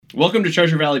Welcome to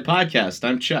Treasure Valley Podcast.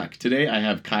 I'm Chuck. Today I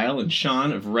have Kyle and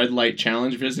Sean of Red Light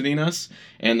Challenge visiting us,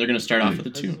 and they're going to start off with a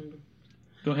tune.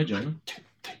 Go ahead, gentlemen.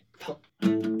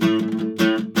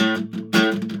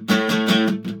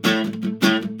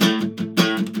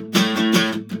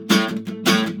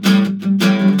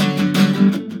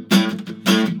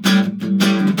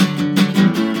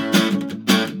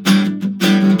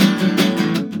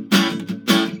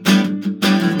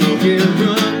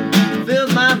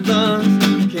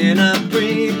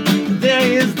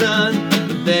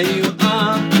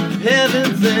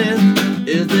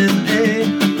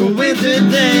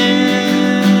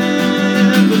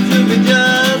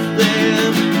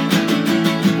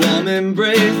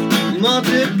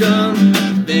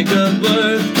 Think of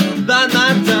words, bite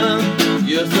my tongue.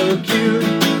 You're so cute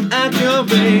at your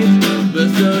age, but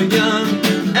so young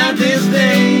at this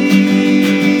stage.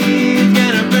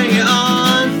 Can I bring it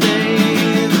on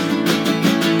stage?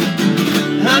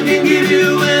 I can give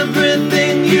you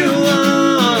everything you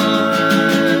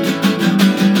want.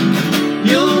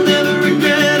 You'll never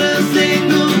regret a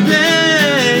single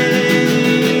day.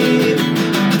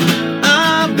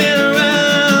 I've been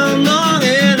around long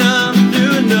enough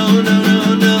to know.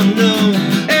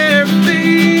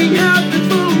 Everything happens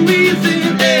for a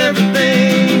reason.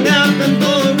 Everything happens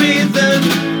for a reason.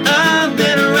 I've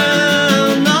been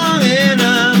around long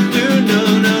enough to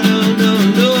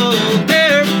know.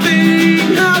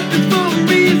 Everything happens for a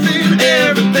reason.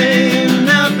 Everything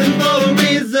happens for a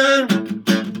reason.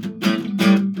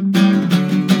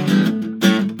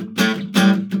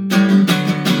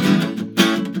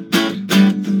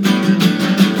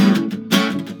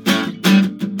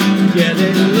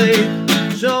 Getting late,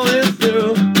 show is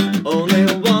through. Only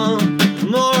one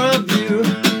more of you.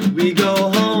 We go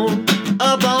home,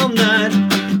 up all night,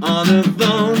 on the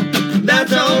phone.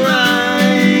 That's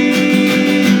alright.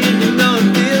 You know it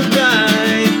feels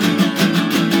right.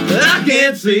 But I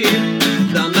can't see,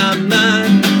 it's on my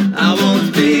mind. I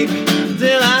won't speak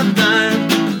till I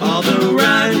find all the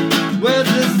right words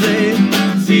to say.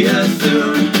 See her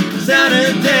soon,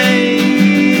 Saturday.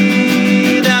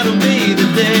 That'll be the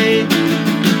day.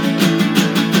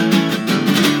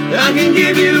 I can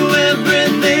give you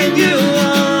everything you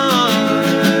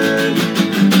want.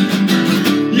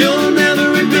 You'll never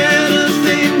regret a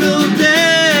single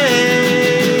day.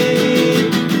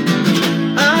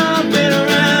 I've been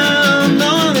around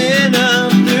long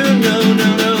enough to know.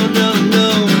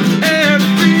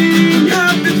 Everything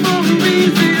happens for a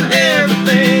reason.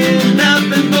 Everything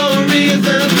happens for a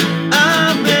reason.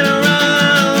 I've been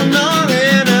around long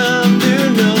enough to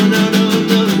know.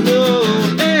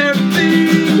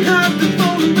 Everything happens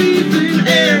for a reason.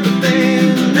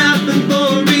 Everything happens for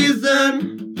a reason.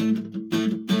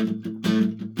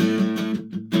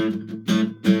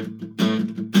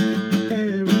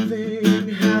 Everything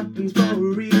happens for a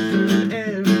reason.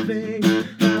 Everything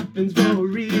happens for a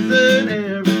reason.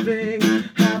 Everything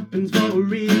happens for a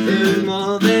reason. It's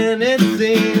more than it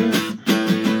seems.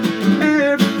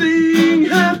 Everything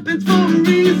happens for a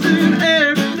reason.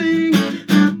 Everything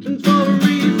happens for a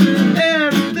reason.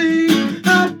 Everything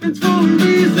happens for a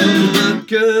reason. What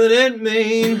could it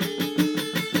mean?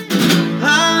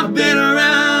 I've been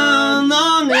around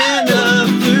long enough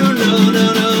to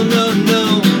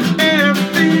know.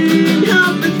 Everything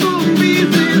happens for a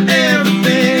reason.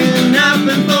 Everything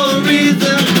happens for a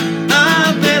reason.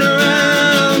 I've been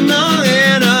around long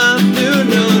enough to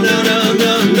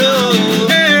know.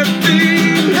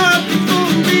 Everything happens for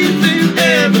a reason.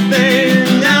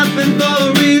 Everything happens for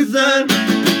a reason.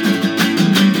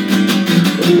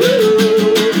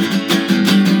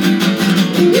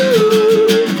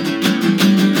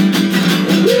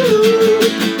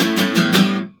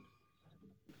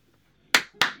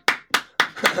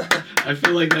 I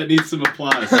feel like that needs some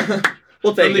applause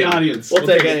We'll take from the it. audience. We'll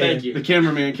take it. Thank you. The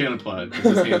cameraman can't applaud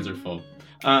because his hands are full.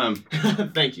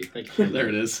 Thank you. There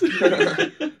it is.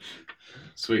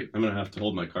 Sweet. I'm going to have to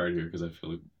hold my card here because I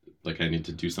feel like I need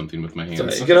to do something with my hands.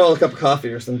 Sorry, you can hold a cup of coffee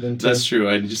or something too. That's true.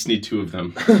 I just need two of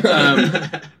them.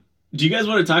 Do you guys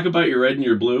want to talk about your red and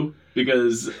your blue?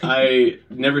 Because I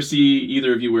never see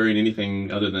either of you wearing anything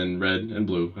other than red and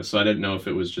blue. So I didn't know if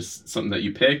it was just something that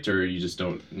you picked or you just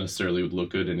don't necessarily look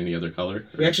good in any other color.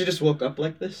 We actually just woke up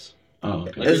like this. Oh,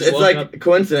 okay. Like, It's, we just it's woke like up-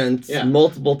 coincidence Yeah.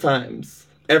 multiple times.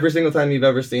 Every single time you've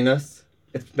ever seen us,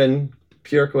 it's been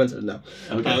pure coincidence. No.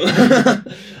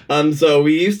 Okay. So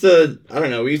we used to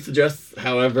dress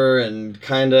however and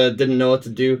kind of didn't know what to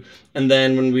do. And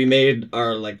then when we made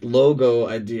our like logo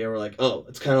idea, we're like, oh,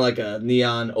 it's kind of like a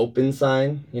neon open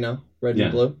sign, you know, red Yeah.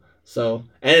 and blue. So,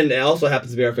 and it also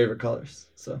happens to be our favorite colors.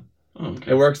 So Oh,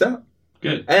 okay. it works out.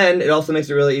 Good. And it also makes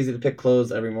it really easy to pick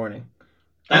clothes every morning.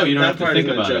 Oh, you don't that have to part think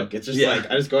isn't a about joke. it. It's just Yeah. like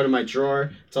I just go to my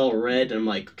drawer. It's all red, and I'm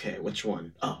like, okay, which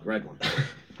one? Oh, red one.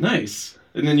 Nice.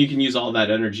 And then you can use all that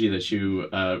energy that you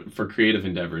for creative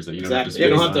endeavors that you don't Exactly. have You to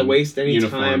don't space have to on waste any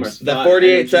time or uniforms. The thought,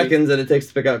 48 energy. seconds that it takes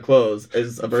to pick out clothes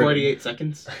is a burden. 48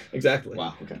 seconds. Exactly.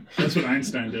 Wow. Okay. That's what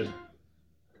Einstein did.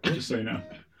 Just so you know.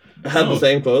 Have Oh. the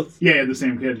same clothes. Yeah, he had the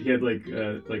same. He had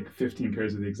like 15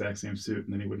 pairs of the exact same suit,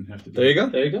 and then he wouldn't have to. Do There you go.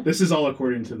 There you go. This is all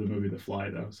according to the movie The Fly,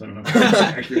 though, so I don't know if that's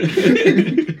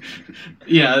accurate.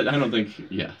 Yeah, I don't think.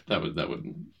 Yeah, that would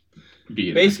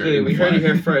be Basically, inaccurate. we heard it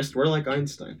here first. We're like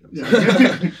Einstein.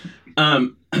 Yeah.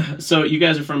 So you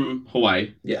guys are from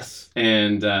Hawaii, Yes.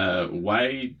 and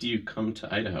why do you come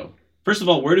to Idaho? First of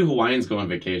all, where do Hawaiians go on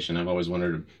vacation? I've always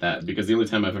wondered that because the only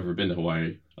time I've ever been to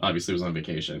Hawaii, obviously, was on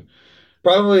vacation.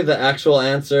 Probably the actual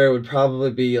answer would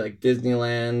probably be like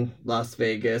Disneyland, Las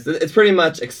Vegas. It's pretty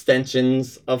much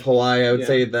extensions of Hawaii. I would Yeah.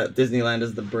 say that Disneyland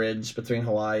is the bridge between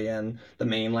Hawaii and the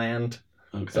mainland.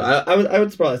 Okay. So I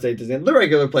would probably say Disneyland. The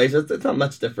regular place, it's not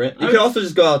much different. You I could would- also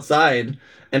just go outside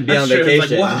and be That's on true. It's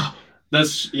vacation. like, wow.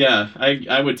 That's yeah.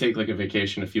 I would take like a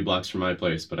vacation a few blocks from my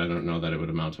place, but I don't know that it would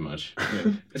amount to much.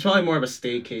 Yeah. It's probably more of a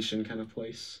staycation kind of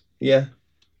place. Yeah.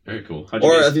 Very cool.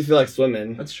 Or if you feel like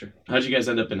swimming, That's true. How'd you guys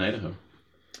end up in Idaho?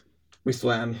 we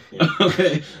swam.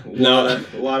 Okay. A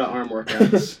lot of arm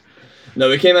workouts. No,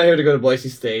 we came out here to go to Boise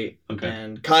State, Okay.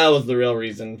 and Kyle was the real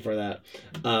reason for that.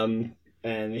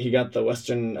 And he got the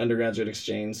Western Undergraduate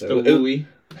Exchange, so The Louis.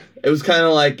 it was kind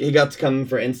of like he got to come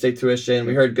for in-state tuition.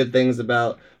 We heard good things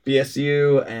about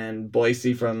BSU and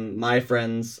Boise from my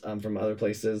friends from other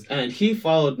places. And he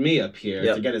followed me up here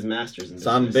Yep. to get his master's in So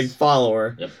I'm a business. big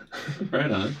follower. Right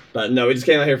on. But no, we just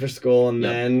came out here for school, and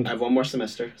Yep. then I have one more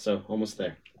semester, so almost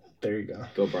there. there you go.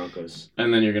 Go Broncos.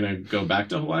 And then you're gonna go back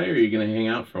to Hawaii, or are you gonna hang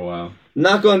out for a while?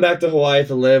 Not going back to Hawaii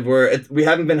to live. We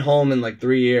haven't been home in like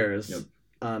 3 years.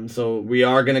 Yep. So we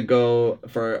are gonna go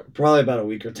for probably about a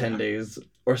week or 10 days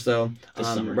or so. This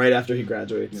summer. Right after he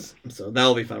graduates. So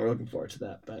that'll be fun. We're looking forward to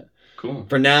that. But Cool.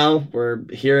 for now, we're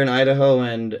here in Idaho,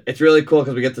 and it's really cool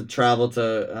because we get to travel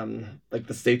to like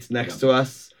the states next to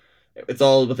us. It's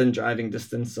all within driving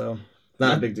distance, so it's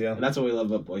not a big deal. And that's what we love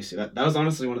about Boise. That was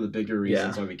honestly one of the bigger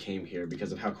reasons Yeah. why we came here,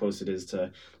 because of how close it is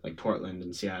to like Portland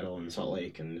and Seattle and Salt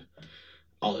Lake and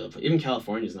all of even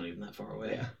California's not even that far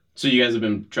away. Yeah. So you guys have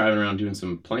been driving around doing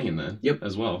some playing then? Yep.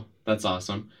 As well. That's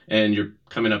awesome. And you're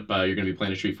coming up. You're gonna be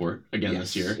playing a Street Fort again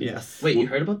this Yes. year. Yes. Wait, you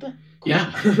heard about that? Cool.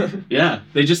 Yeah. Yeah.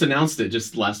 They just announced it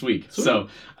just last week. Sweet. So,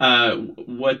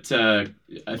 what?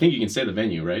 I think you can say the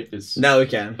venue, right? It's Now we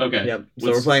can. Okay. Yep. So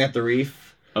What's- we're playing at the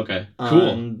Reef. okay. Cool.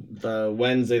 On the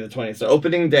Wednesday the 20th. So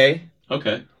opening day,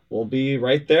 Okay. we'll be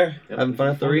right there Yep. having fun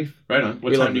at the Reef. Right on.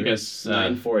 What We time love do you it. guys?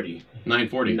 9:40.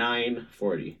 9:40.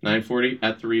 9:40. 9:40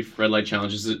 at the Reef Red Light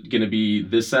Challenge. Is it gonna be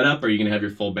this setup, or are you gonna have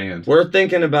your full band? We're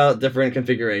thinking about different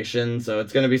configurations, so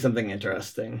it's going to be something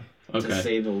interesting. To Okay.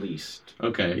 say the least.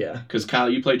 Okay. Yeah. Because Kyle,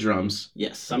 you play drums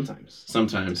Yes, sometimes.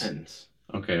 sometimes. Depends.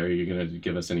 Okay. Are you gonna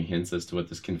give us any hints as to what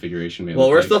this configuration may Well,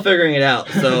 look we're like? still figuring it out.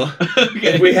 So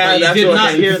Okay. if we had But you did actual not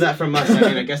hints- hear that from us. I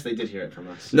mean, I guess they did hear it from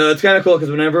us. No, it's kind of cool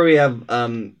because whenever we have,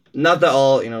 not that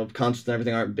all, concerts and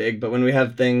everything aren't big, but when we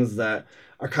have things that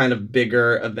are kind of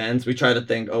bigger events, we try to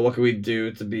think, oh, what could we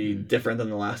do to be different than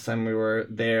the last time we were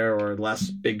there or the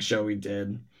last big show we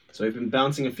did. So we've been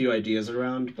bouncing a few ideas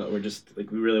around, but we're just like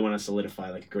we really want to solidify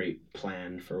like a great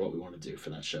plan for what we want to do for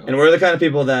that show. And we're the kind of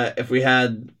people that if we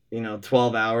had,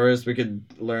 12 hours, we could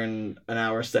learn an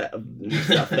hour set of new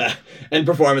stuff and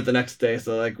perform it the next day.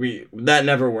 So like that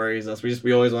never worries us.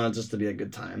 We always want it just to be a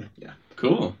good time.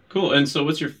 Cool. And so,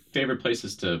 what's your favorite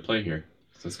places to play here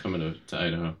since coming to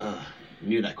Idaho?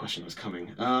 Knew that question was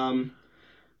coming.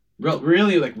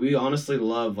 Really, like we honestly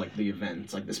love like the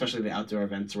events, like especially the outdoor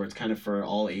events where it's kind of for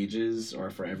all ages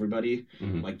or for everybody.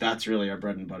 Mhm. Like that's really our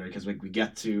bread and butter because we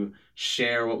get to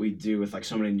share what we do with like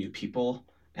so many new people,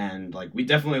 and like we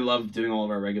definitely love doing all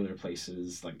of our regular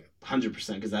places like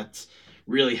 100% because that's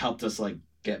really helped us like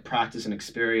get practice and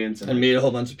experience And like, meet a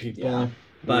whole bunch of people. Yeah.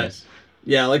 But Nice.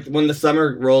 yeah, like when the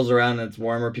summer rolls around and it's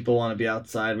warmer, people want to be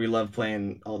outside. We love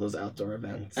playing all those outdoor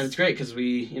events. And it's great because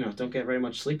we don't get very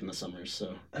much sleep in the summers,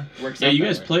 so it works Yeah, out you that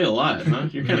guys way. play a lot, huh?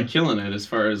 You're kind of killing it as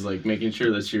far as like making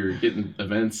sure that you're getting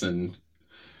events and.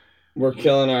 We're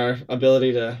killing our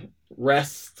ability to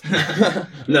rest.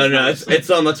 no, it's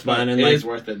so much fun. And It like, is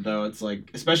worth it though. It's like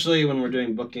especially when we're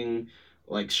doing booking,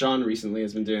 like Sean recently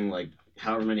has been doing like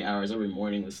however many hours every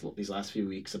morning these last few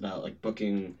weeks about like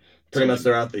booking pretty to, much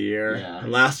throughout the year. Yeah.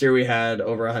 And last year we had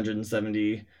over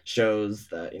 170 shows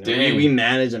that Dang. we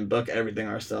manage and book everything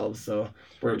ourselves. So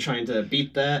we're trying to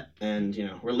beat that, and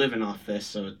we're living off this,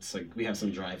 so it's like we have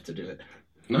some drive to do it.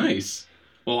 Nice.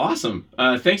 Well, awesome.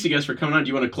 Thanks, you guys, for coming on. Do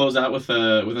you want to close out with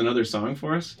another song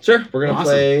for us? Sure. We're gonna Awesome.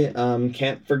 play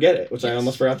 "Can't Forget It," which I Yes.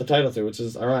 almost forgot the title to, which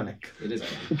is ironic. It is.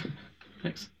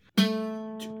 Thanks.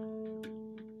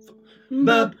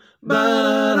 Ba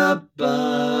ba da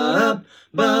ba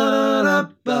ba da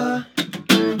ba.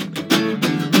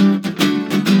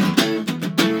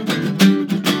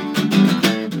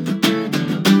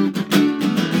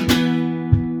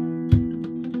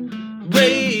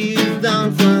 Raised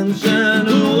on sunshine,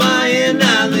 Hawaiian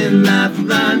island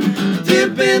lifeline,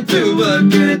 dip into a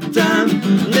good time,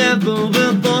 never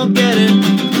will forget it.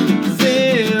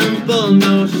 Simple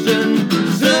notion,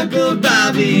 circled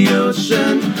by the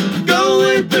ocean,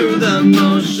 going through the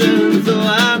motions, so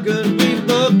how could we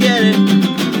forget it?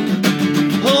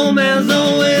 Home has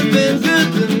always been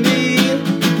good to me,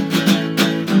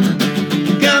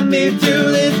 got me to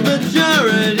this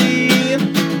maturity.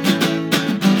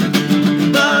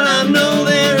 But I know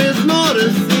there is more to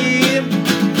see.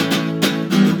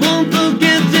 Won't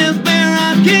forget just where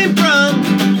I came from.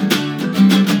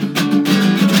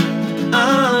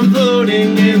 I'm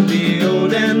floating in the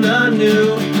old and the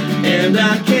new, and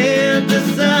I can't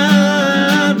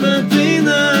decide between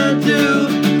the two.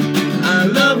 I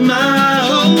love my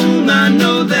home, I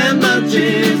know that much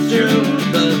is true,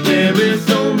 but there is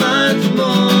so much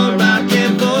more, I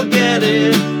can't forget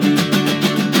it.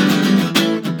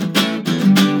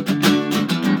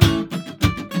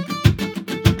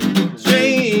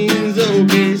 Strange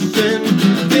location,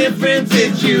 different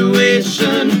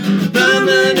situation,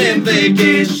 permanent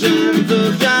vacation, so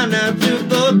try not to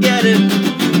forget it.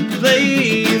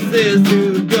 Places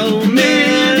to go,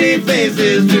 many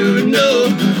faces to know,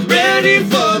 ready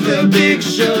for the big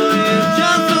show,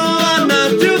 just so I'm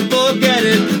not to forget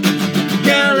it.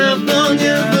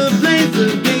 California's the place to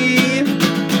be.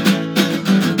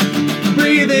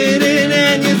 Breathe it in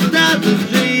and you start to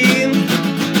dream.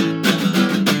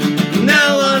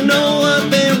 Now I know what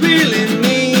they really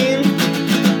mean.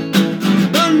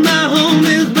 But my home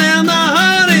is where my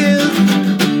heart is.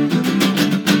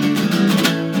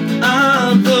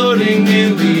 I'm floating in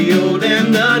the old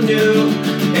and the new,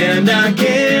 and I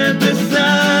can't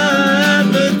decide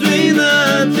between the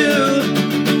two.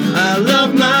 I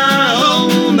love my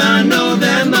home, I know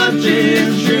that much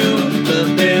is true,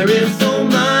 but there is so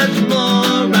much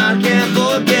more, I can't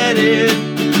forget it.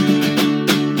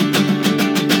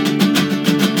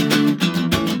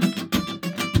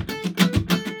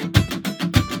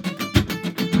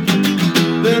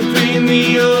 Between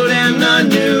the old and the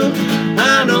new,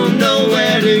 I don't know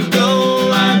where to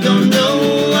go, I don't know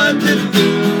what to do.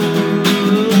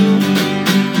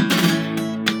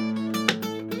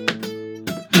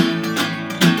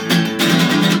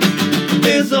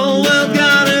 This whole world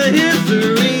got a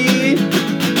history,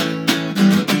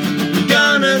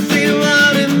 gonna see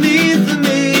what it means to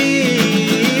me.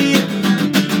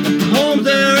 Home's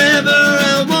wherever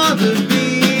I want to be.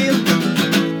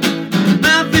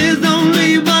 Life is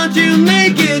only what you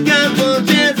make it, got one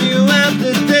chance you have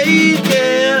to take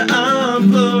it. I'm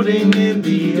floating in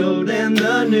the old and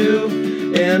the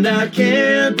new, and I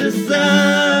can't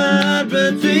decide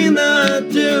between the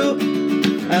two.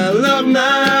 I love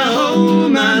my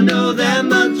home, I know that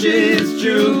much is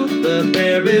true, but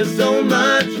there is so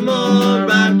much more,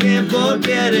 I can't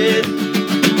forget it.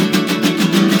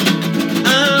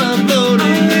 I'm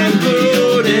floating in the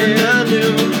old and the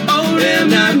new,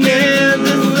 and I can't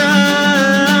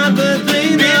decide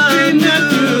between the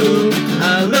two.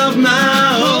 I love my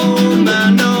home, I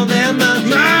know that much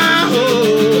is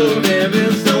true, there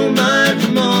is so much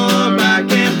more, I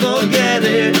can't forget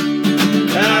it.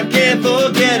 I can't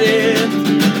forget it.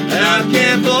 I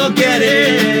can't forget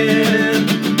it.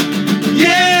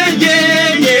 Yeah,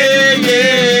 yeah, yeah,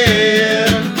 yeah.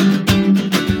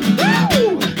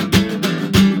 Woo!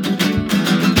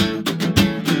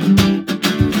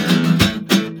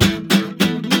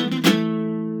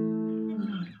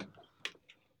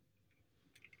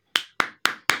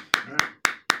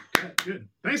 Good.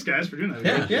 Thanks, guys, for doing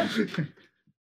that. Yeah. Yeah.